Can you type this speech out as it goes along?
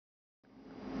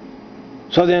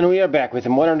So then we are back with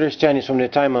more understandings from the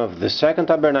time of the Second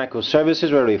Tabernacle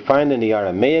services, where we find in the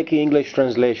Aramaic English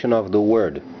translation of the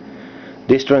word.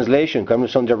 This translation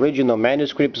comes from the original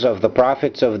manuscripts of the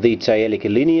prophets of the Tzaielic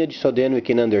lineage, so then we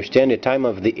can understand the time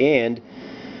of the end.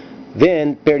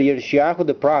 Then, per Yirmiyahu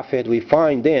the prophet, we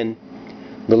find then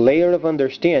the layer of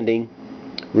understanding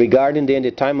regarding then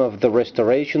the time of the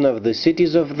restoration of the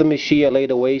cities of the Messiah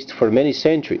laid waste for many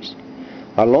centuries.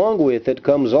 Along with it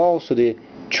comes also the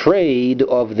trade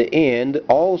of the end,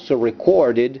 also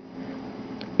recorded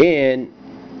and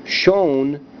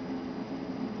shown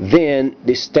then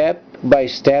the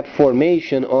step-by-step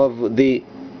formation of the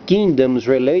kingdoms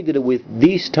related with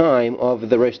this time of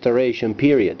the restoration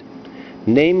period,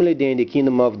 namely then the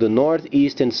kingdom of the north,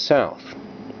 east, and south.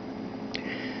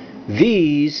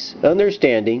 These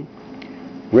understanding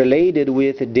related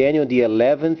with Daniel the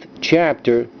 11th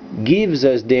chapter gives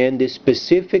us then the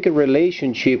specific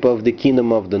relationship of the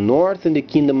kingdom of the north and the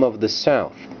kingdom of the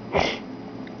south.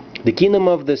 The kingdom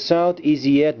of the south is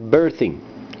yet birthing.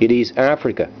 It is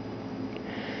Africa.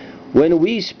 When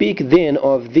we speak then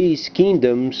of these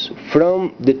kingdoms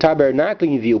from the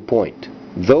tabernacling viewpoint,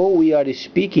 though we are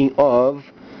speaking of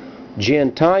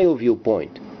Gentile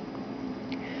viewpoint,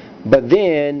 but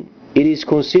then it is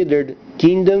considered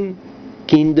kingdom,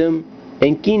 kingdom,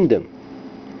 and kingdom.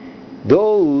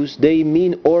 Those, they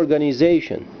mean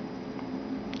organization.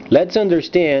 Let's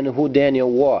understand who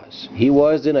Daniel was. He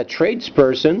was then a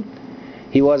tradesperson,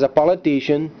 he was a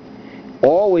politician,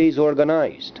 always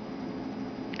organized.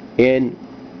 And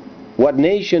what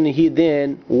nation he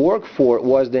then worked for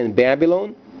was then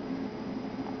Babylon,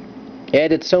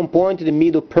 and at some point the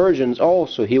Middle Persians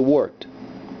also he worked.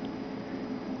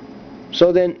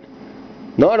 So then,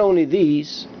 not only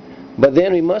these, but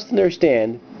then we must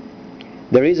understand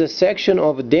there is a section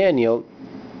of Daniel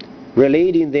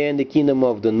relating then the kingdom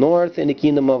of the north and the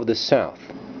kingdom of the south.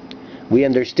 We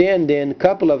understand then a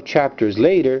couple of chapters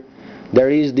later there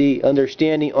is the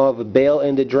understanding of Baal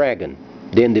and the dragon.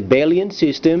 Then the Baalian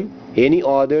system, any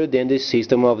other than the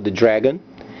system of the dragon,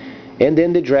 and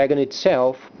then the dragon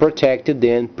itself protected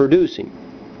then producing.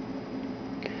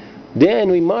 Then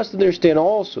we must understand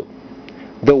also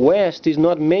the West is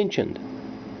not mentioned.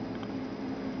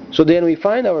 So then we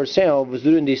find ourselves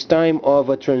during this time of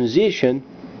a transition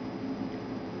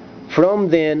from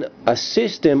then a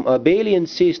system, a Baalian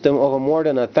system of more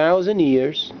than 1,000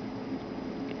 years,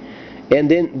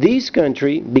 and then this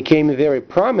country became very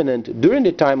prominent during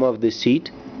the time of the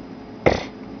seat.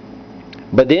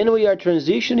 But then we are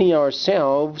transitioning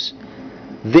ourselves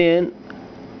then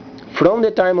from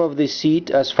the time of the seat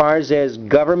as far as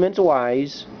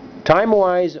government-wise,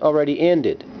 time-wise already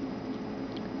ended.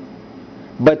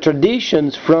 But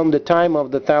traditions from the time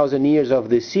of the 1,000 years of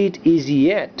the seat is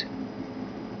yet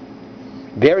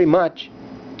very much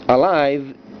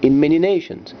alive in many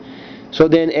nations. So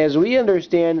then as we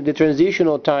understand the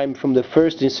transitional time from the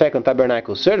first and second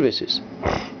tabernacle services,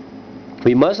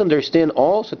 we must understand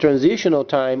also transitional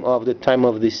time of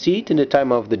the seat and the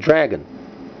time of the dragon.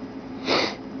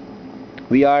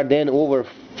 We are then over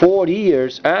 40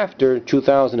 years after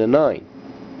 2009.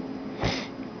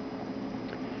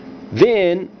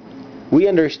 Then we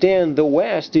understand the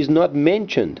West is not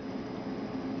mentioned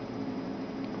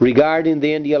regarding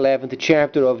then the 11th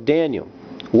chapter of Daniel.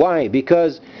 Why?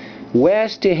 Because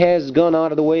West has gone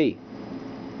out of the way.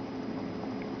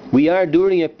 We are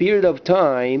during a period of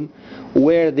time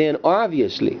where then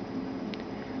obviously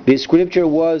the scripture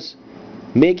was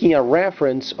making a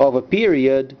reference of a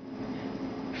period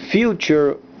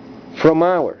future from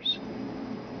ours.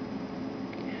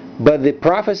 But the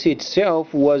prophecy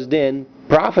itself was then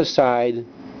prophesied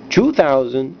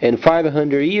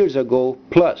 2,500 years ago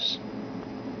plus.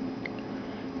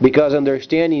 Because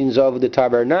understandings of the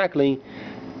tabernacling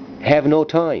have no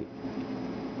time.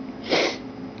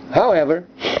 However,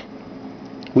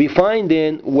 we find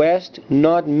then West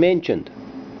not mentioned.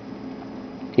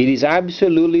 It is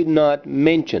absolutely not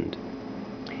mentioned.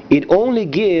 It only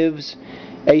gives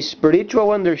a spiritual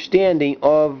understanding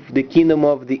of the kingdom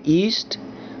of the East,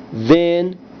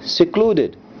 then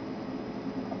secluded.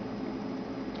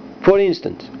 For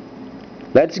instance,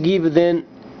 let's give then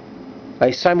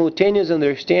a simultaneous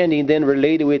understanding then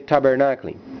related with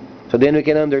tabernacling, so then we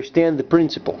can understand the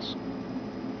principles.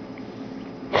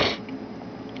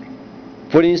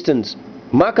 For instance,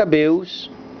 Maccabeus,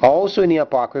 also in the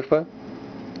Apocrypha,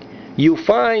 you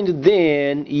find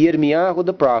then Yirmiyahu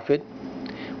the prophet,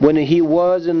 when he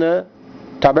was in a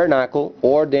tabernacle,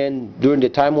 or then during the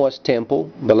time was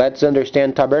temple, but let's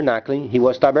understand tabernacling, he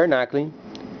was tabernacling,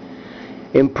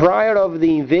 and prior of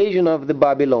the invasion of the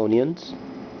Babylonians,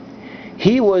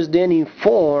 he was then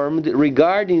informed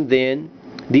regarding then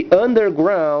the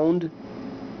underground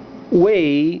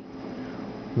way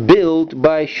built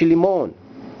by Shilimon,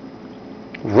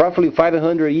 roughly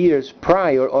 500 years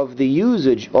prior of the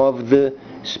usage of the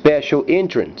special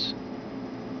entrance.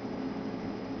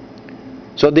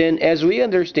 So then, as we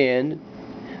understand,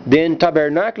 then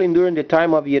tabernacling during the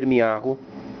time of Yirmiyahu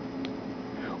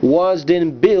was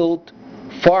then built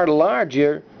far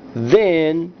larger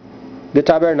than the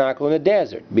tabernacle in the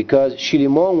desert, because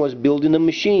Shilimon was building a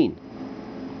machine.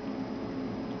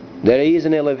 There is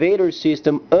an elevator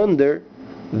system under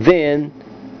than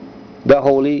the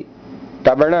holy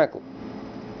tabernacle,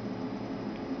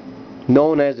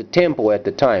 known as the temple at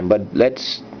the time, but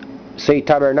let's say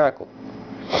tabernacle.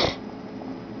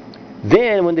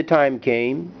 Then when the time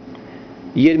came,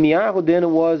 Yirmiyahu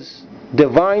then was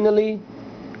divinely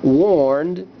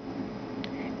warned,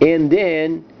 and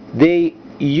then they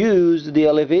used the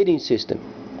elevating system.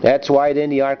 That's why then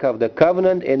the Ark of the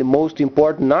Covenant and the most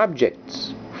important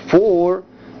objects for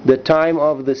the time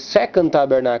of the second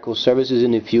tabernacle services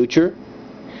in the future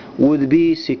would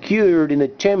be secured in a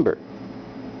chamber.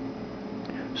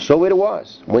 So it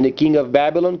was. When the king of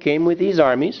Babylon came with his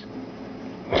armies,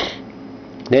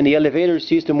 then the elevator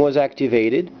system was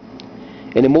activated,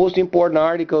 and the most important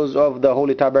articles of the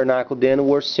Holy Tabernacle then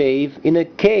were saved in a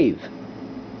cave.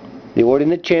 They were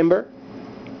in a chamber,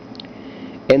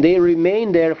 and they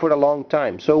remained there for a long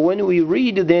time. So when we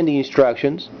read then the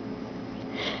instructions,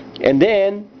 and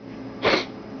then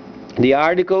the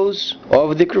articles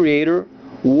of the Creator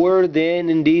were then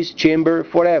in this chamber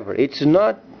forever. It's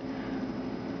not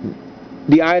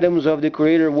the items of the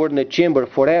Creator were in the chamber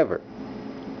forever.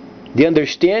 The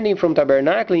understanding from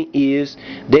tabernacling is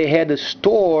they had to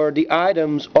store the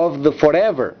items of the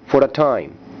forever for a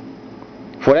time.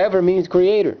 Forever means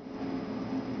Creator.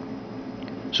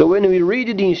 So when we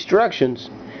read the instructions,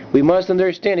 we must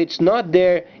understand it's not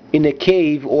there in a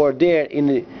cave or there in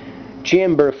the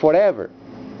chamber forever.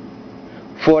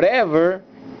 Forever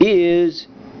is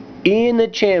in a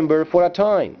chamber for a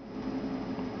time.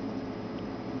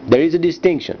 There is a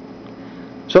distinction.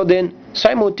 So then,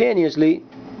 simultaneously,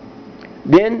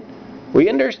 then we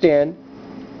understand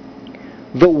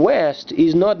the West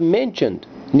is not mentioned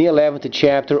in the 11th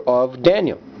chapter of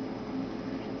Daniel,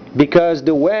 because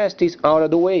the West is out of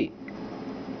the way.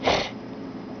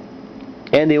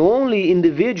 And the only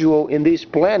individual in this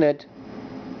planet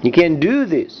who can do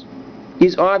this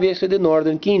is obviously the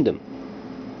Northern Kingdom.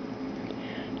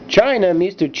 China,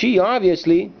 Mr. Xi,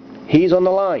 obviously, he's on the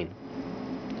line,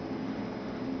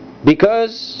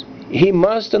 because he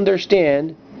must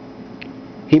understand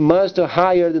he must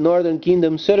hire the Northern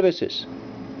Kingdom services.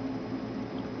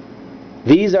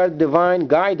 These are divine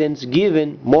guidance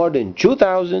given more than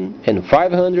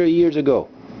 2,500 years ago.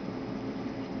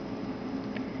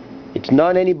 It's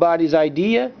not anybody's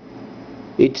idea.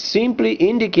 It simply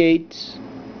indicates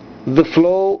the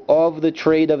flow of the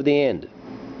trade of the end.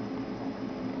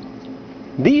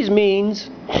 This means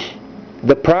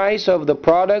the price of the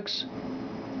products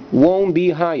won't be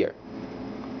higher.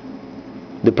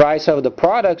 The price of the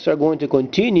products are going to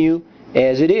continue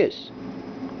as it is.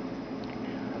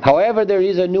 However, there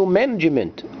is a new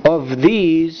management of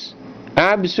these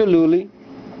absolutely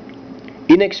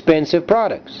inexpensive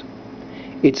products.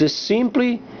 It's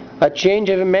simply a change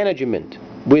of management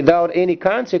without any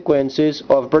consequences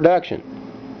of production.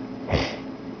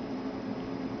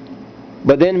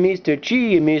 But then Mr.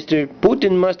 Xi and Mr.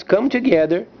 Putin must come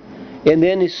together and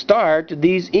then start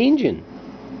this engine,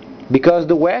 because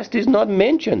the West is not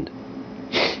mentioned.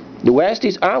 The West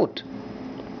is out.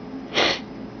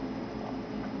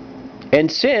 And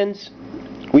since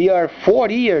we are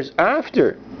 40 years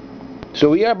after,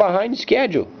 so we are behind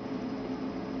schedule,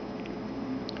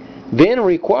 then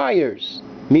requires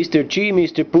Mr. Xi,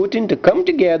 Mr. Putin to come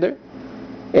together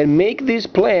and make this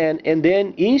plan, and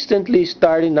then instantly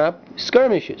starting up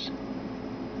skirmishes.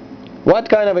 What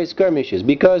kind of a skirmishes?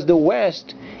 Because the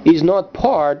West is not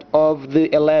part of the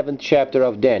 11th chapter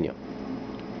of Daniel.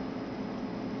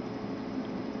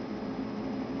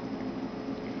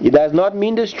 It does not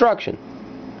mean destruction.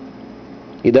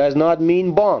 It does not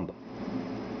mean bomb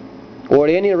or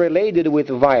any related with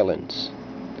violence.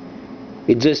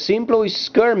 It's a simple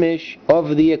skirmish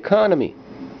of the economy,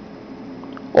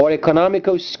 or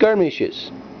economical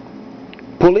skirmishes,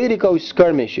 political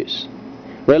skirmishes,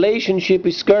 relationship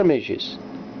skirmishes,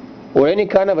 or any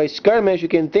kind of a skirmish you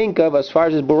can think of as far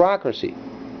as bureaucracy,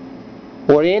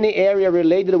 or any area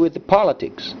related with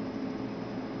politics.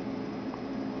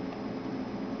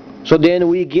 So then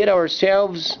we get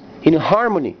ourselves in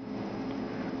harmony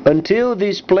until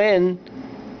this plan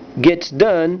gets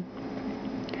done.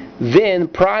 Then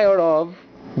prior of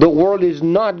the world is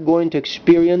not going to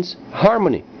experience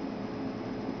harmony.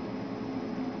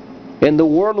 And the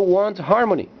world wants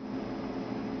harmony.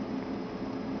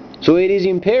 So it is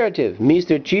imperative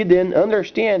Mr. Chi then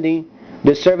understanding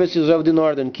the services of the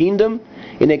Northern Kingdom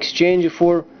in exchange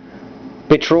for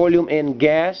petroleum and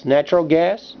gas, natural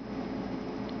gas,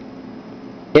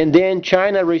 and then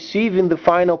China receiving the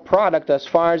final product as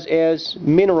far as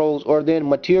minerals or then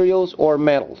materials or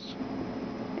metals.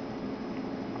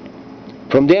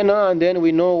 From then on, then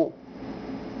we know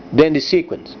then the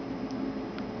sequence.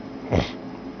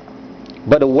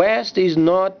 But the West is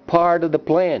not part of the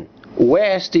plan.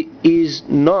 West is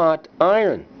not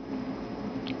iron.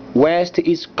 West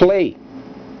is clay.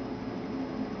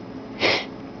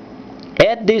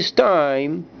 At this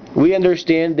time, we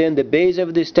understand then the base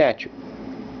of the statue.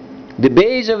 The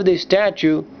base of the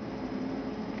statue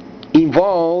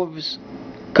involves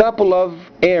a couple of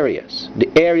areas.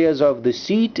 The areas of the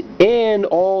seat and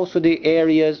also the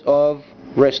areas of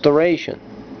restoration.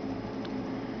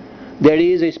 There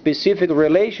is a specific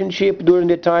relationship during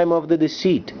the time of the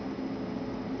deceit.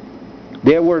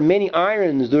 There were many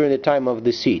irons during the time of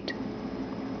deceit.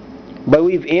 But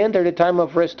we've entered the time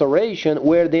of restoration,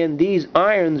 where then these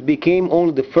irons became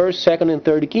only the first, second, and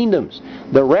third kingdoms.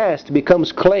 The rest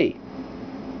becomes clay.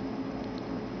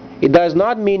 It does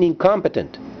not mean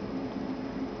incompetent.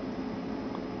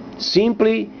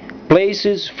 Simply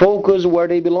places focus where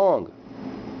they belong,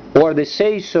 or the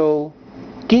say-so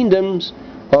kingdoms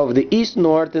of the east,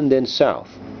 north, and then south.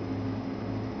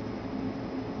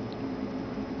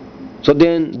 So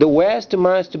then the west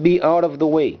must be out of the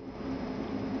way.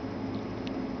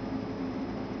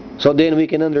 So then we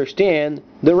can understand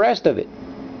the rest of it.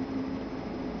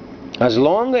 As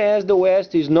long as the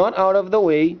west is not out of the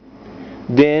way,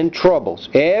 then troubles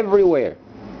everywhere.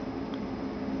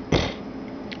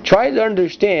 Try to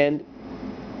understand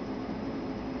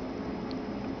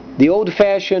the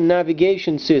old-fashioned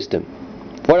navigation system.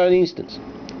 For an instance,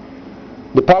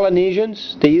 the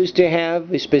Polynesians, they used to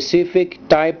have a specific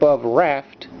type of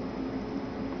raft.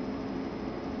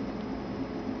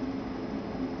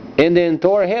 And then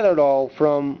Thor Heyerdahl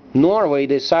from Norway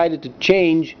decided to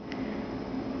change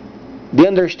the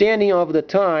understanding of the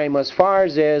time as far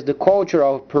as the culture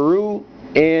of Peru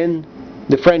and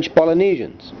the French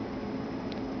Polynesians.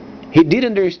 He did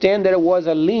understand that there was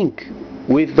a link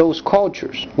with those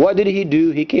cultures. What did he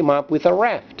do? He came up with a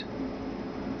raft.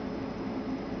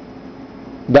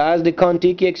 That's the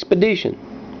Kon-Tiki expedition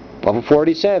of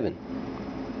 47.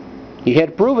 He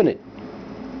had proven it.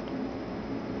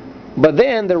 But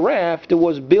then the raft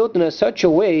was built in such a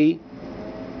way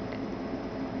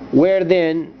where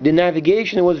then the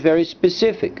navigation was very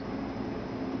specific.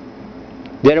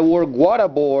 There were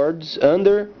guarda boards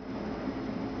under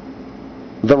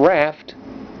the raft,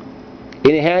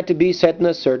 and it had to be set in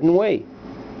a certain way.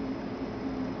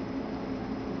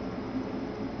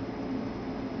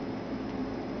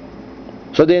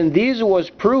 So then this was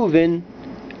proven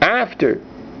after,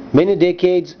 many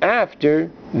decades after,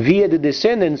 via the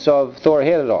descendants of Thor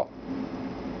Heyerdahl.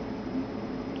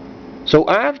 So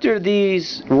after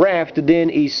this raft then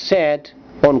is set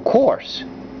on course,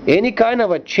 any kind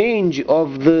of a change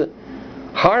of the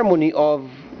harmony of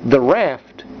the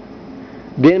raft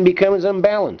then becomes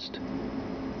unbalanced.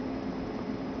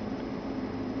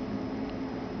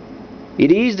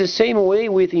 It is the same way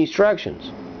with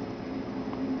instructions.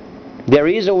 There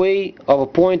is a way of a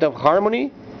point of harmony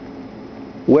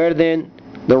where then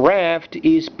the raft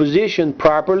is positioned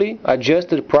properly,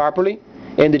 adjusted properly,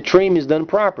 and the trim is done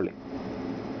properly.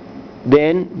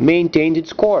 Then maintains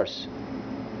its course.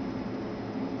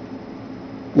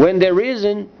 When there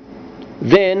isn't,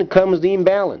 then comes the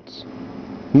imbalance.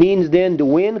 Means then the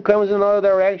wind comes in another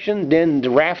direction, then the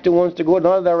raft wants to go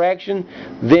another direction,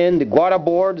 then the guarda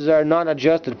boards are not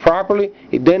adjusted properly,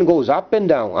 it then goes up and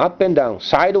down,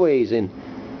 sideways, and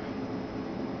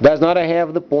does not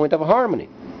have the point of harmony.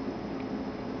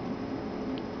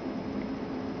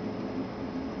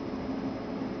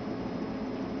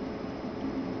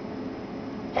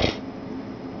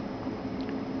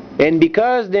 And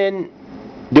because then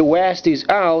the West is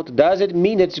out, does it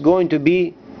mean it's going to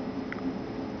be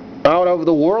out of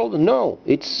the world? No.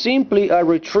 It's simply a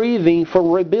retrieving for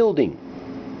rebuilding.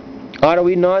 Are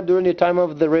we not during the time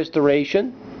of the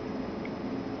restoration?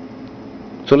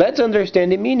 So let's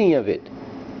understand the meaning of it.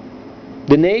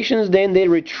 The nations then, they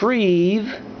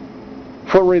retrieve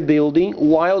for rebuilding,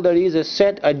 while there is a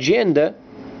set agenda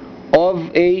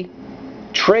of a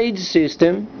trade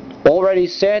system already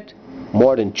set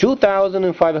more than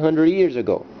 2,500 years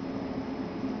ago.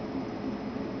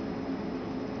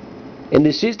 And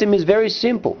the system is very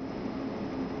simple.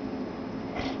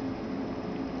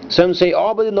 Some say,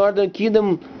 oh, but the Northern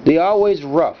Kingdom, they always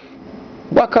rough.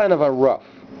 What kind of a rough?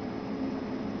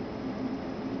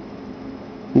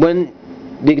 When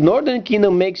the Northern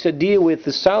Kingdom makes a deal with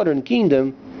the Southern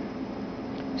Kingdom,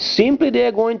 simply they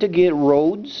are going to get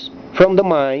roads from the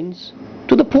mines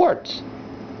to the ports.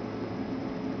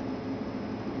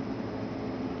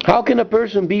 How can a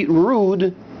person be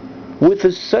rude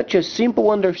with such a simple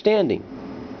understanding?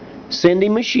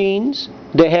 Sending machines,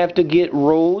 they have to get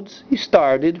roads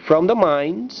started from the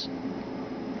mines,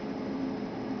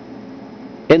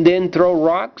 and then throw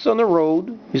rocks on the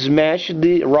road, smash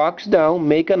the rocks down,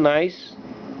 make a nice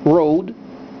road.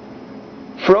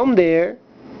 From there,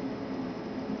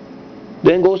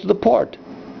 then goes to the port.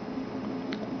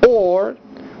 Or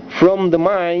from the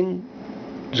mine,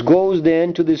 goes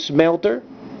then to the smelter.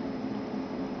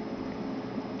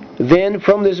 Then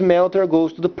from the smelter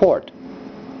goes to the port.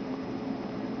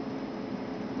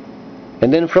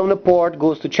 And then from the port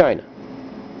goes to China.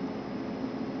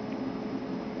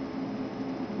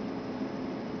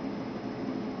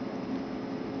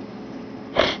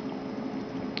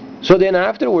 So then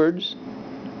afterwards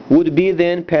would be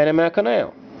then Panama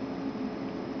Canal.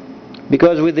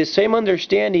 Because with the same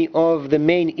understanding of the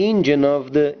main engine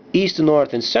of the east,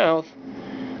 north, and south,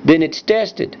 then it's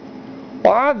tested.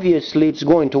 Obviously it's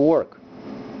going to work.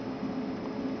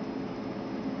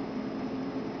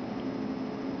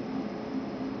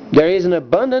 There is an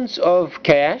abundance of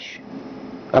cash,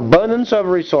 abundance of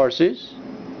resources.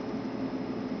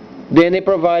 Then they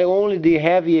provide only the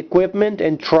heavy equipment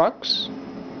and trucks.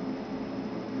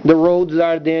 The roads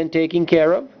are then taken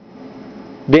care of.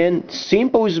 Then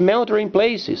simple smeltering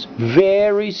places,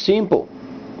 very simple.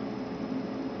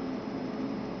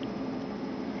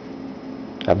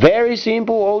 A very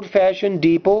simple old-fashioned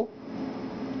depot,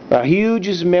 a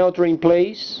huge smeltering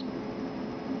place,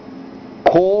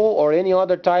 coal or any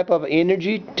other type of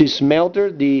energy to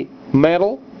smelter the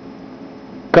metal,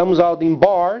 comes out in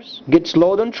bars, gets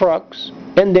loaded on trucks,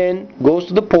 and then goes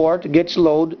to the port, gets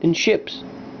loaded in ships.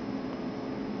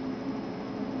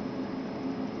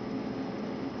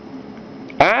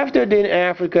 After then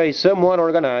Africa is somewhat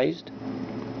organized,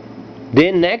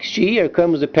 then next year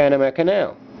comes the Panama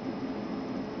Canal.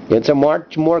 It's a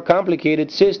much more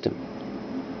complicated system,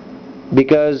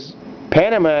 because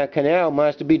Panama Canal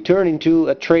must be turned into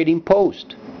a trading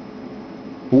post.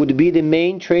 Would be the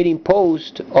main trading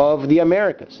post of the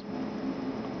Americas.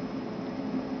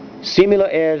 Similar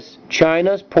as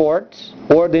China's ports,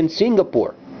 or then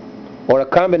Singapore, or a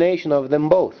combination of them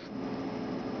both.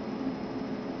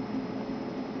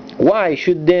 Why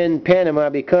should then Panama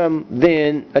become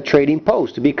then a trading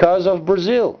post? Because of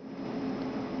Brazil.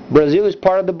 Brazil is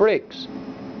part of the BRICS.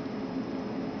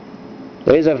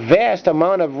 There is a vast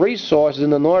amount of resources in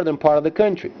the northern part of the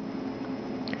country.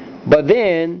 But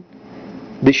then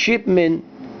the shipment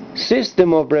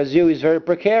system of Brazil is very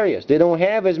precarious. They don't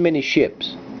have as many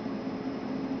ships.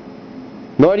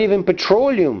 Not even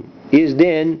petroleum is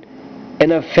then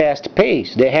in a fast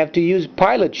pace. They have to use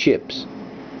pilot ships.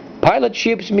 Pilot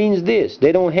ships means this: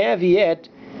 they don't have yet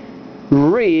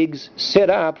rigs set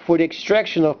up for the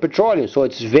extraction of petroleum, so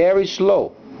it's very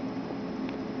slow.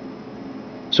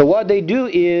 So what they do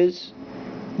is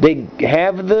they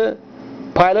have the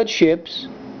pilot ships,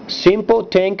 simple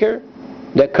tanker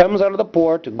that comes out of the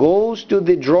port, goes to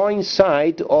the drawing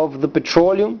site of the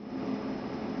petroleum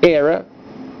area,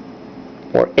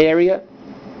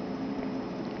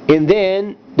 and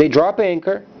then they drop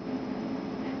anchor.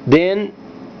 Then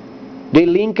they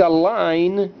link a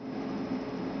line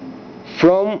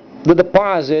from the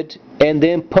deposit and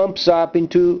then pumps up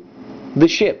into the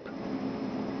ship.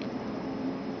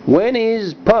 When it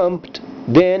is pumped,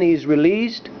 then is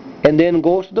released and then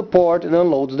goes to the port and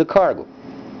unloads the cargo.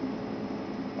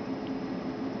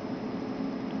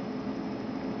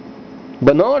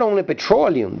 But not only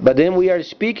petroleum, but then we are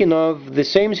speaking of the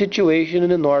same situation in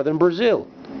the northern Brazil,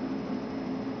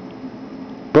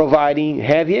 providing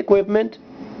heavy equipment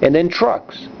and then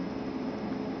trucks,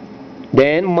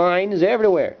 then mines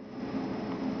everywhere.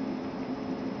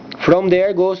 From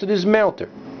there goes to the smelter,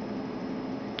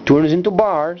 turns into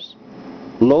bars,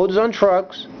 loads on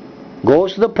trucks,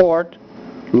 goes to the port,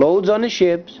 loads on the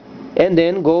ships, and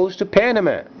then goes to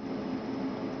Panama.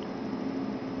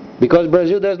 Because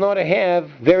Brazil does not have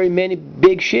very many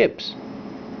big ships.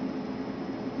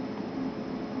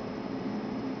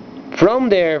 From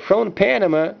there, from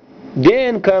Panama,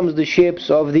 then comes the ships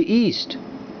of the east,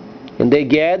 and they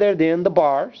gather then the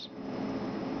bars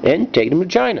and take them to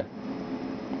China.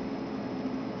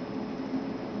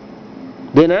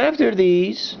 Then after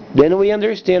these, then we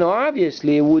understand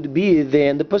obviously it would be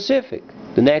then the Pacific.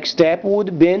 The next step would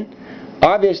have been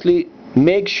obviously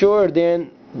make sure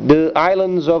then the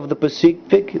islands of the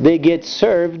Pacific, they get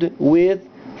served with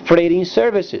freighting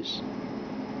services.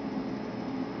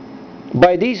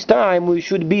 By this time we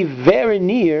should be very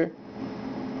near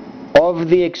of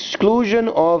the exclusion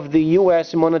of the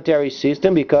US monetary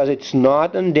system, because it's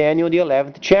not in Daniel the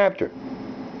 11th chapter.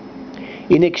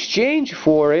 In exchange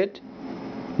for it,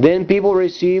 then people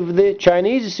receive the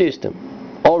Chinese system,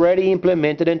 already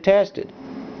implemented and tested.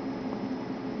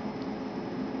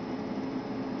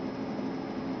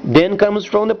 Then comes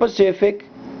from the Pacific,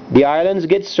 the islands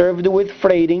get served with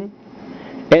freighting,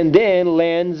 and then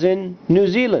lands in New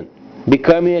Zealand,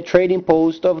 becoming a trading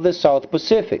post of the South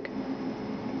Pacific.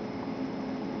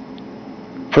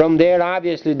 From there,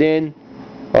 obviously, then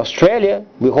Australia,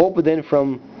 we hope then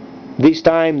from this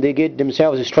time they get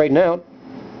themselves straightened out,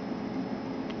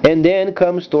 and then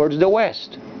comes towards the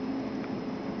west.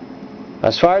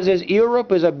 As far as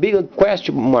Europe is a big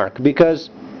question mark, because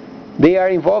they are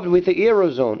involved with the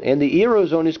Eurozone, and the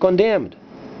Eurozone is condemned.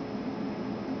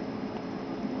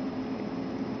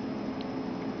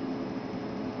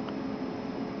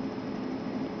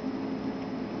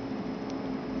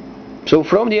 So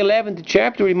from the 11th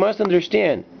chapter we must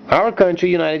understand, our country,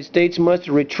 United States, must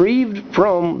retrieve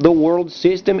from the world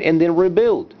system and then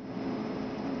rebuild.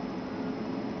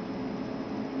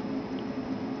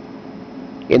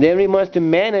 And then we must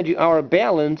manage our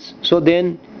balance, so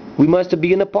then we must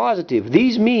be in a positive.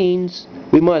 This means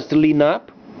we must lean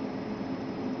up,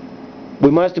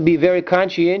 we must be very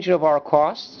conscientious of our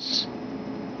costs,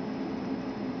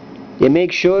 and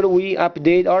make sure we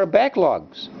update our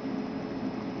backlogs.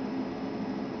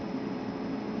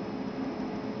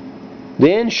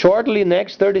 Then shortly,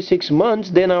 next 36 months,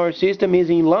 then our system is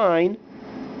in line,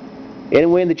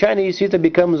 and when the Chinese system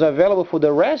becomes available for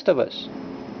the rest of us,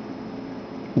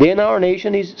 then our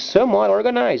nation is somewhat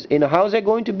organized. And how is that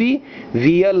going to be?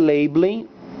 Via labeling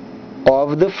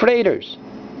of the freighters.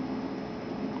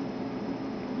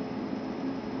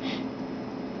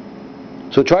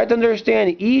 So try to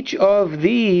understand each of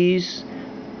these,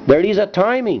 there is a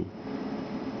timing.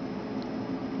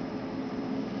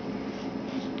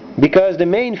 Because the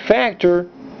main factor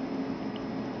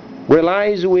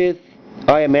relies with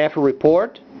IMF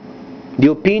report, the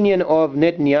opinion of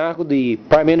Netanyahu, the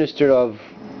Prime Minister of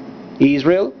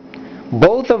Israel.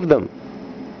 Both of them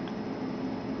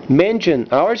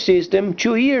mentioned our system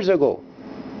 2 years ago.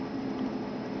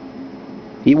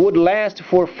 It would last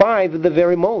for 5 at the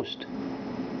very most.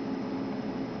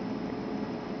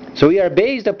 So we are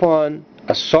based upon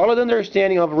a solid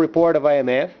understanding of a report of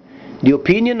IMF, the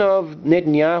opinion of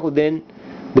Netanyahu, then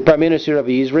the Prime Minister of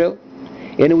Israel,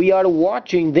 and we are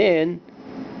watching then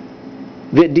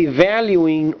the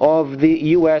devaluing of the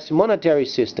US monetary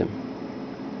system.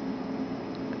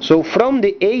 So from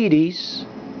the 80s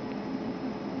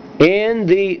and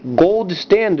the gold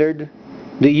standard,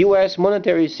 the US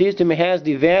monetary system has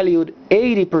devalued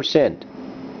 80%.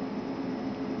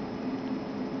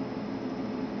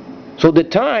 So the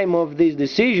time of these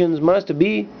decisions must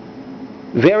be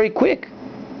very quick.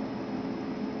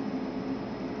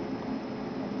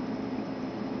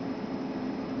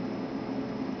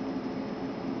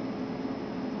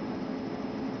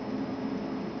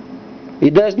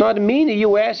 It does not mean the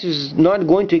US is not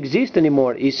going to exist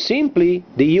anymore. It's simply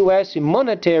the US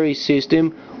monetary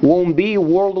system won't be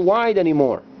worldwide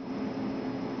anymore.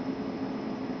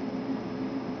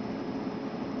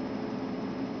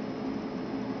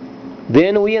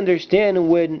 Then we understand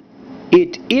when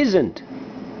it isn't,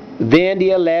 then the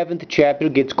 11th chapter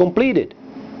gets completed.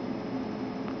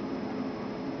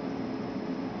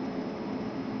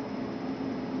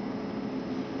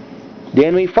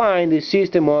 Then we find the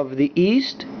system of the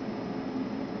East,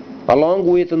 along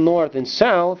with the North and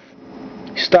South,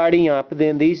 starting up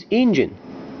then this engine.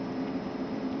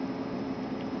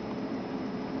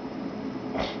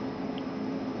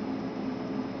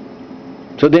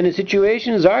 So then the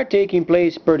situations are taking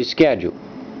place per the schedule.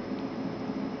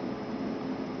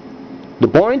 The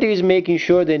point is making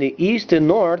sure that the East and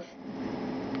North,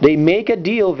 they make a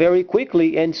deal very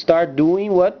quickly and start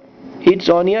doing what it's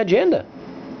on the agenda.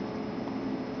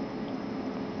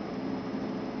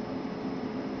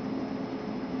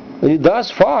 And thus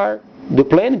far, the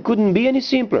plan couldn't be any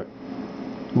simpler.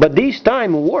 But this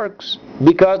time works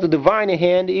because the divine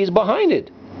hand is behind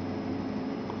it.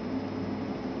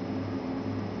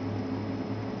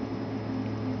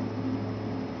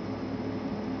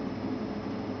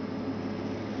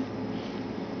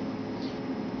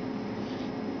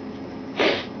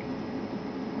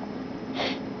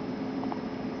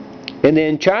 And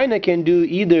then China can do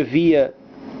either via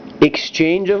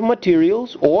exchange of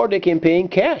materials, or they can pay in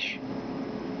cash,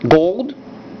 gold,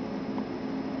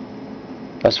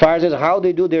 As far as how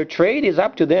they do their trade is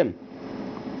up to them.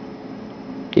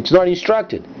 It's not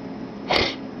instructed.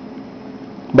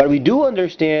 But we do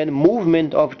understand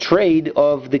movement of trade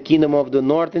of the kingdom of the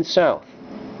north and south.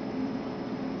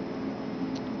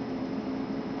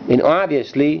 And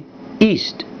obviously,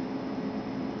 east.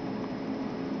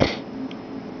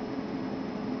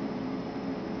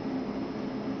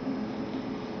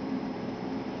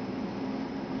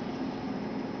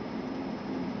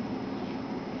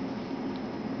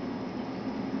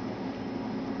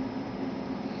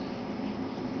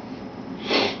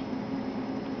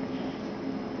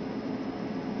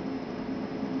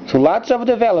 So lots of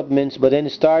developments, but then it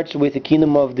starts with the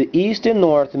kingdom of the east and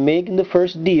north making the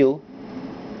first deal.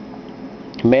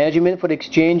 Management for the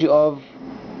exchange of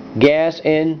gas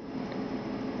and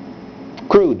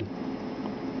crude.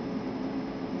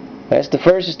 That's the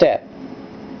first step.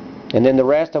 And then the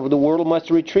rest of the world must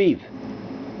retrieve,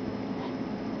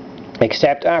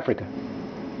 except Africa.